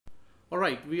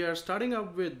Alright, we are starting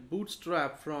up with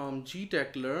Bootstrap from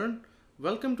GTechLearn.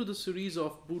 Welcome to the series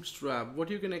of Bootstrap. What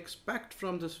you can expect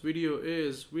from this video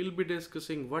is we'll be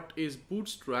discussing what is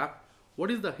Bootstrap,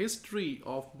 what is the history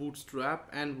of Bootstrap,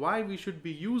 and why we should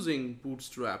be using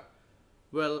Bootstrap.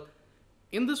 Well,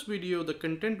 in this video, the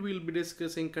content we'll be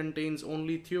discussing contains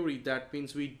only theory. That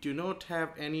means we do not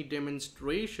have any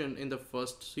demonstration in the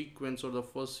first sequence or the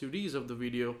first series of the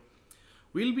video.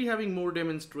 We'll be having more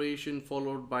demonstration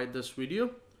followed by this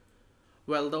video.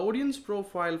 Well, the audience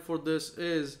profile for this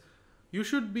is you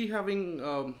should be having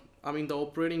the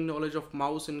operating knowledge of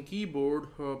mouse and keyboard,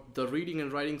 the reading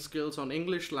and writing skills on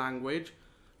English language.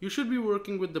 You should be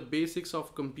working with the basics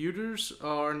of computers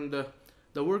and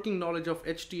the working knowledge of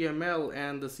HTML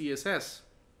and the CSS.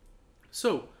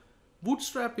 So,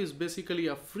 Bootstrap is basically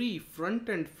a free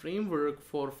front-end framework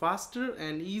for faster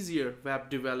and easier web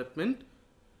development.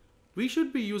 We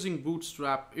should be using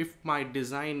Bootstrap if my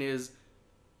design is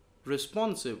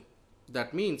responsive.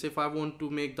 That means if I want to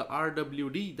make the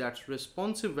RWD, that's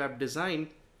responsive web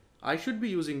design, I should be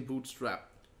using Bootstrap.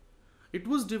 It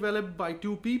was developed by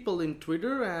two people in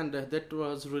Twitter and that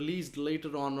was released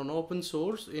later on open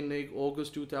source in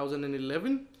August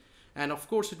 2011. And of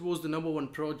course it was the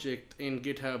 #1 project in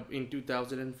GitHub in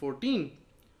 2014.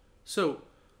 So,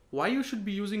 why you should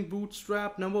be using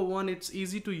Bootstrap? Number one, it's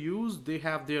easy to use. They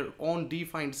have their own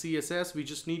defined CSS. We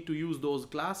just need to use those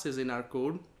classes in our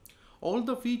code. All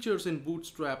the features in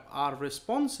Bootstrap are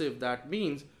responsive. That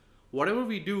means whatever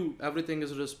we do, everything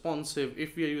is responsive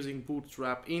if we are using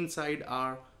Bootstrap inside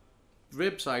our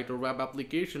website or web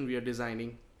application we are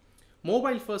designing.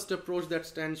 Mobile first approach, that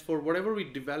stands for whatever we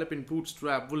develop in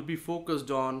Bootstrap will be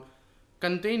focused on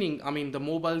containing, the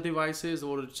mobile devices,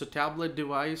 or it's a tablet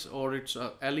device, or it's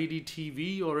a LED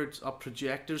TV, or it's a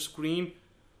projector screen.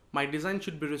 My design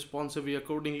should be responsive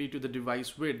accordingly to the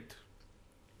device width.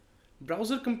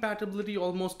 Browser compatibility,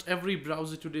 almost every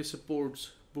browser today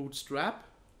supports Bootstrap.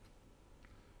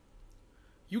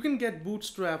 You can get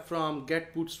Bootstrap from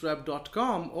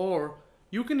getbootstrap.com, or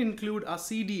you can include a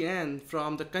CDN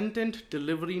from the Content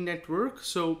Delivery Network.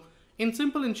 So in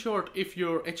short, if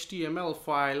your HTML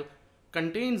file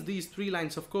contains these 3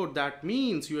 lines of code, that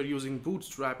means you are using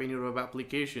Bootstrap in your web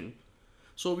application.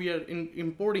 So we are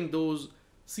importing those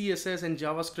CSS and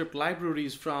JavaScript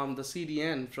libraries from the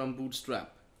CDN from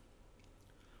Bootstrap.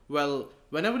 Well,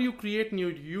 whenever you create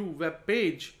new web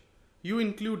page, you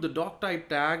include the doctype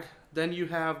tag, then you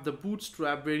have the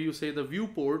Bootstrap where you say the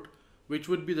viewport, which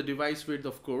would be the device width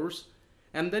of course,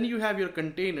 and then you have your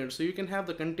container. So you can have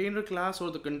the container class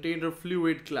or the container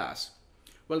fluid class.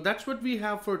 Well, that's what we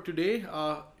have for today.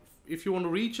 If you want to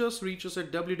reach us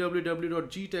at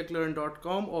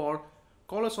www.gtechlearn.com or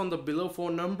call us on the below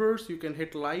phone numbers. You can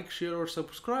hit like, share, or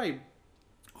subscribe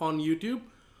on YouTube.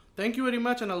 Thank you very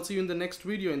much, and I'll see you in the next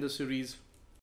video in the series.